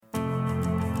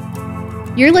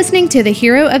You're listening to the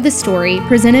Hero of the Story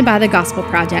presented by the Gospel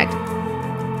Project.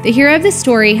 The Hero of the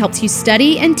Story helps you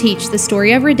study and teach the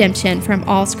story of redemption from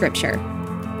all Scripture.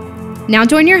 Now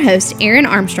join your hosts, Aaron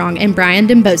Armstrong and Brian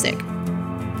Dembowczyk.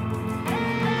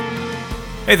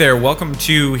 Hey there, welcome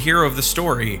to Hero of the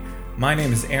Story. My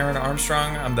name is Aaron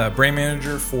Armstrong. I'm the brand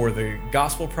manager for the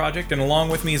Gospel Project, and along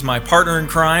with me is my partner in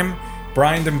crime,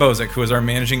 Brian Dembowczyk, who is our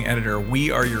managing editor.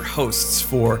 We are your hosts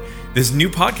for this new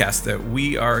podcast that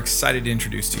we are excited to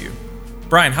introduce to you.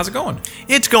 Brian, how's it going?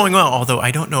 It's going well, although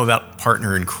I don't know about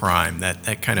partner in crime.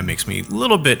 That kind of makes me a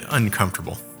little bit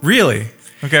uncomfortable. Really?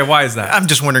 Okay, why is that? I'm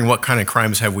just wondering what kind of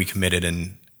crimes have we committed,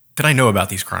 and did I know about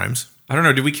these crimes? I don't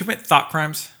know. Did we commit thought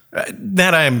crimes?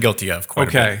 That I am guilty of quite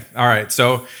a bit. Okay, all right.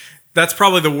 So that's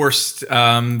probably the worst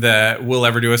that we'll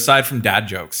ever do, aside from dad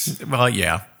jokes. Well,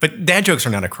 yeah, but dad jokes are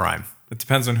not a crime. It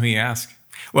depends on who you ask.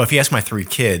 Well, if you ask my 3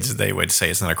 kids, they would say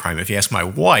it's not a crime. If you ask my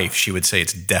wife, she would say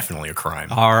it's definitely a crime.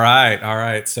 All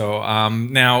right. So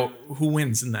now, who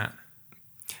wins in that?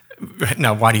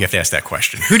 Now, why do you have to ask that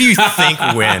question? Who do you think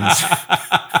wins?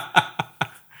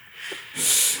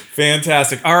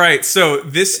 Fantastic. All right. So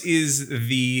this is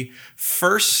the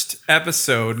first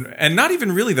episode, and not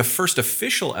even really the first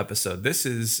official episode. This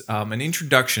is an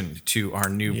introduction to our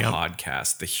new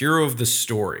podcast, The Hero of the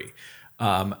Story.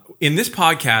 In this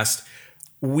podcast,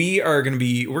 we're going to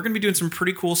be doing some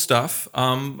pretty cool stuff.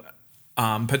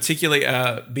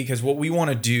 Particularly because what we want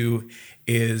to do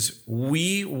is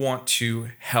we want to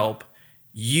help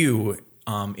you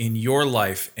in your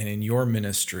life and in your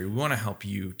ministry. We want to help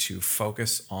you to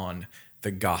focus on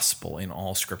the gospel in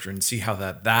all Scripture and see how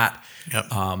that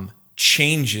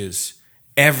changes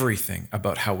everything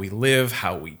about how we live,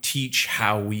 how we teach,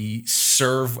 how we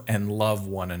serve and love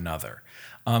one another.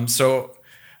 So,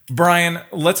 Brian,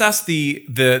 let's ask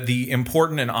the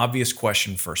important and obvious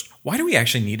question first. Why do we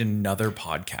actually need another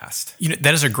podcast?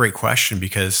 That is a great question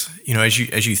because, as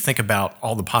you think about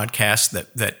all the podcasts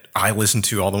that I listen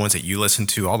to, all the ones that you listen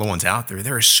to, all the ones out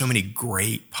there are so many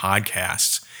great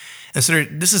podcasts. And so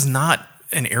this is not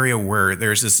an area where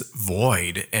there's this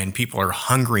void and people are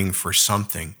hungering for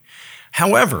something.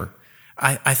 However,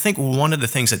 I think one of the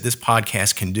things that this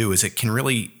podcast can do is it can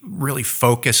really, really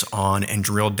focus on and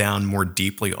drill down more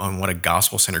deeply on what a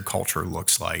gospel-centered culture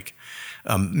looks like.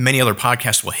 Many other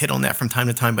podcasts will hit on that from time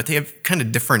to time, but they have kind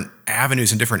of different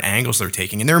avenues and different angles they're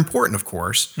taking, and they're important, of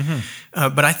course.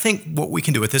 Mm-hmm. But I think what we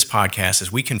can do with this podcast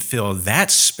is we can fill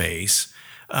that space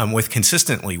with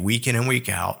consistently, week in and week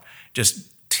out, just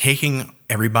taking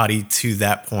everybody to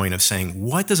that point of saying,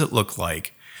 what does it look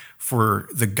like for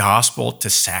the gospel to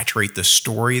saturate the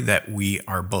story that we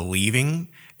are believing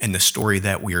and the story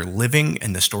that we are living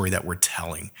and the story that we're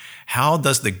telling? How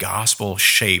does the gospel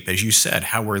shape, as you said,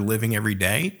 how we're living every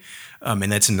day?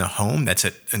 And that's in the home, that's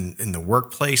in the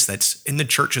workplace, that's in the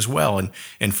church as well.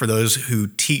 And for those who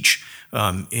teach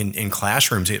in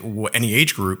classrooms, any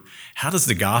age group, how does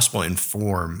the gospel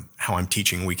inform how I'm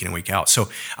teaching week in and week out? So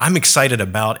I'm excited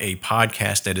about a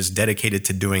podcast that is dedicated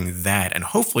to doing that, and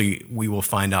hopefully we will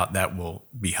find out that will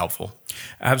be helpful.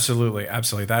 Absolutely.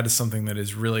 That is something that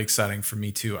is really exciting for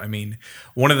me too. I mean,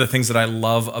 one of the things that I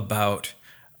love about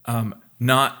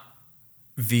not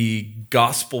the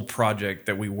Gospel Project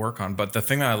that we work on, but the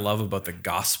thing that I love about the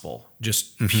gospel,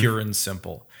 just pure and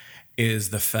simple, is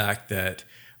the fact that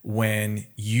when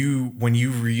you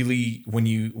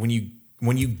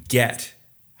get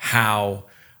how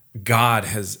God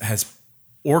has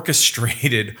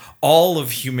orchestrated all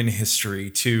of human history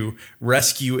to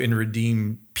rescue and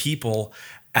redeem people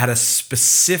at a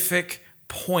specific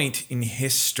point in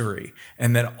history,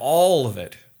 and that all of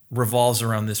it revolves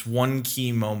around this one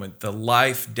key moment, the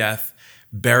life, death,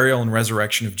 burial, and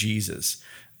resurrection of Jesus,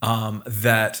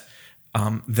 that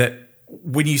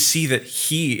when you see that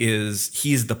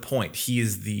he's the point,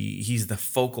 he's the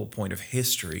focal point of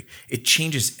history, it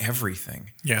changes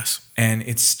everything. Yes. And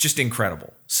it's just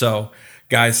incredible. So,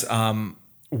 guys,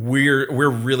 we're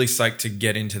really psyched to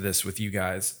get into this with you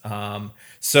guys.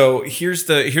 So here's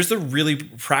the really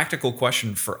practical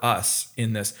question for us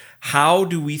in this. How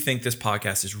do we think this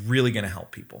podcast is really going to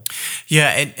help people?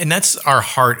 Yeah, and that's our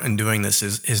heart in doing this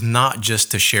is not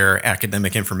just to share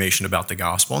academic information about the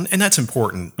gospel, and that's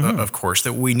important, of course,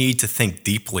 that we need to think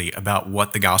deeply about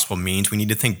what the gospel means. We need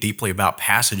to think deeply about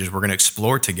passages we're going to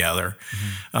explore together.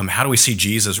 How do we see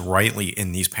Jesus rightly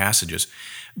in these passages?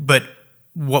 But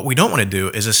what we don't want to do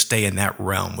is just stay in that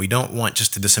realm. We don't want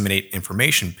just to disseminate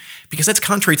information because that's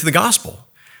contrary to the gospel.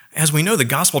 As we know, the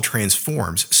gospel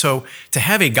transforms. So to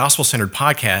have a gospel-centered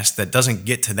podcast that doesn't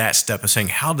get to that step of saying,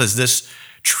 how does this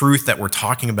truth that we're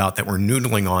talking about, that we're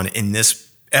noodling on in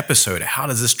this episode, how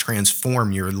does this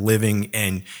transform your living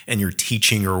and your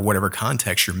teaching or whatever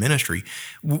context, your ministry,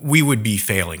 we would be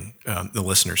failing the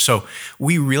listeners. So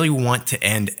we really want to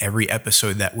end every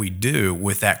episode that we do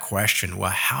with that question.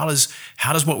 Well, how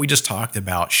does what we just talked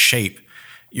about shape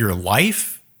your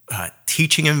life,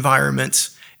 teaching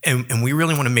environments? And we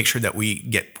really want to make sure that we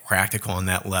get practical on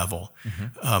that level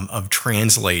of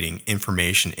translating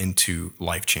information into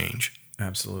life change.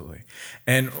 Absolutely.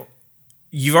 And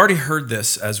you've already heard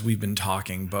this as we've been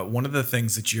talking, but one of the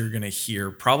things that you're going to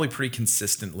hear probably pretty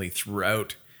consistently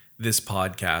throughout this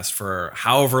podcast for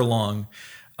however long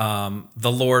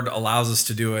the Lord allows us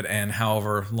to do it and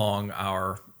however long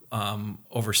our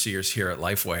overseers here at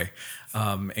Lifeway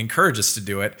encourage us to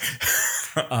do it,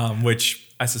 which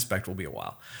I suspect will be a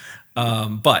while.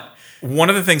 But one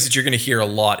of the things that you're going to hear a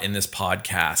lot in this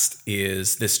podcast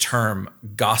is this term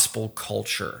gospel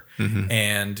culture.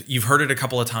 And you've heard it a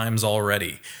couple of times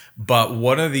already. But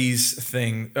one of these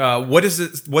things,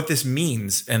 what this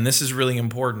means, and this is really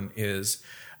important, is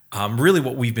really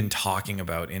what we've been talking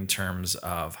about in terms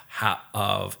of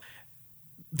of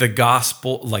the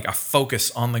gospel, like a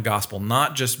focus on the gospel,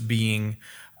 not just being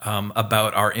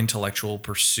about our intellectual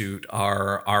pursuit,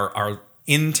 our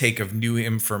intake of new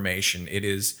information. It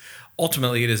is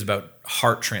about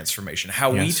heart transformation. How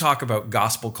we talk about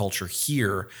gospel culture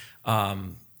here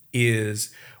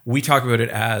is we talk about it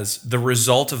as the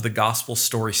result of the gospel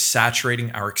story saturating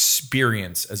our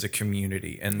experience as a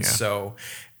community. And so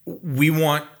we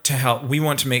want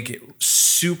to make it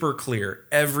super clear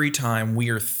every time we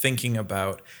are thinking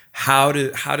about how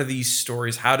do these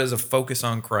stories, how does a focus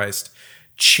on Christ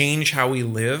change how we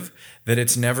live, that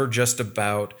it's never just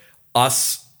about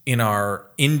us in our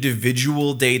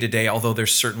individual day-to-day, although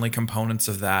there's certainly components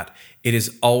of that. It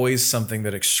is always something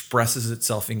that expresses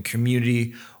itself in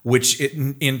community, which it,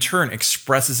 in turn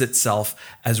expresses itself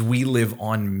as we live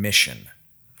on mission.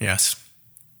 Yes.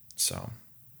 So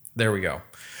there we go.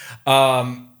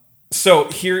 So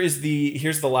here's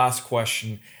the last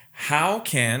question. How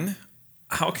can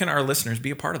our listeners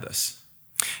be a part of this?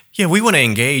 Yeah, we want to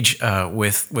engage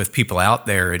with people out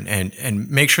there and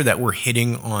make sure that we're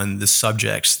hitting on the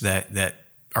subjects that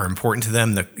are important to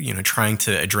them, trying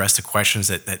to address the questions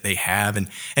that they have. And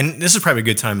this is probably a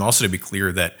good time also to be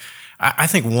clear that I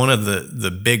think one of the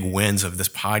big wins of this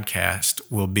podcast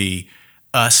will be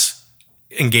us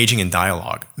engaging in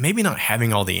dialogue, maybe not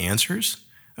having all the answers.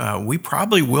 We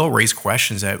probably will raise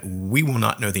questions that we will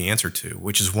not know the answer to,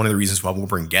 which is one of the reasons why we'll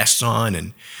bring guests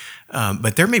on.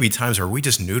 But there may be times where we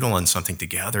just noodle on something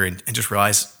together and just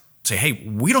say, hey,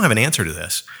 we don't have an answer to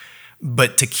this.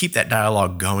 But to keep that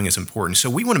dialogue going is important. So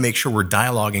we want to make sure we're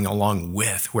dialoguing along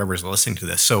with whoever's listening to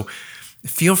this. So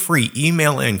feel free,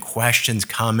 email in questions,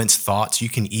 comments, thoughts. You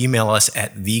can email us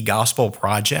at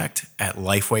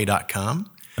thegospelproject@lifeway.com.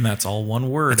 And that's all one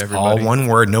word, it's everybody. all one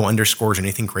word, no underscores or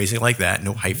anything crazy like that,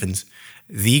 no hyphens.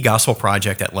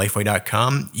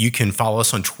 thegospelproject@lifeway.com. You can follow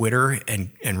us on Twitter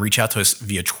and reach out to us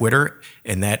via Twitter,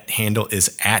 and that handle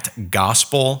is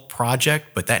 @gospelproject,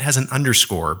 but that has an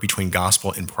underscore between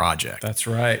gospel and project. That's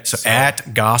right. So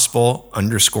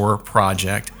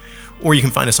 @gospel_project, or you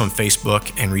can find us on Facebook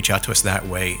and reach out to us that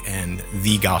way, and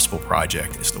The Gospel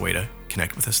Project is the way to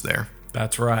connect with us there.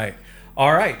 That's right.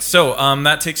 All right, so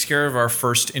that takes care of our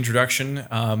first introduction.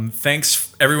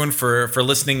 Thanks everyone for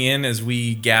listening in as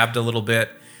we gabbed a little bit.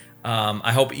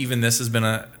 I hope even this has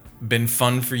been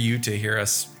fun for you to hear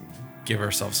us give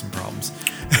ourselves some problems.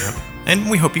 Yep. And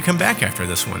we hope you come back after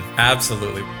this one.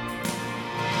 Absolutely.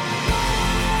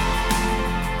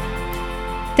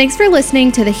 Thanks for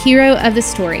listening to The Hero of the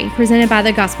Story, presented by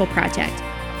The Gospel Project,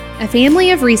 a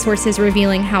family of resources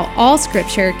revealing how all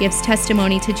Scripture gives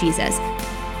testimony to Jesus.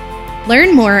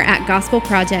 Learn more at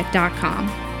gospelproject.com.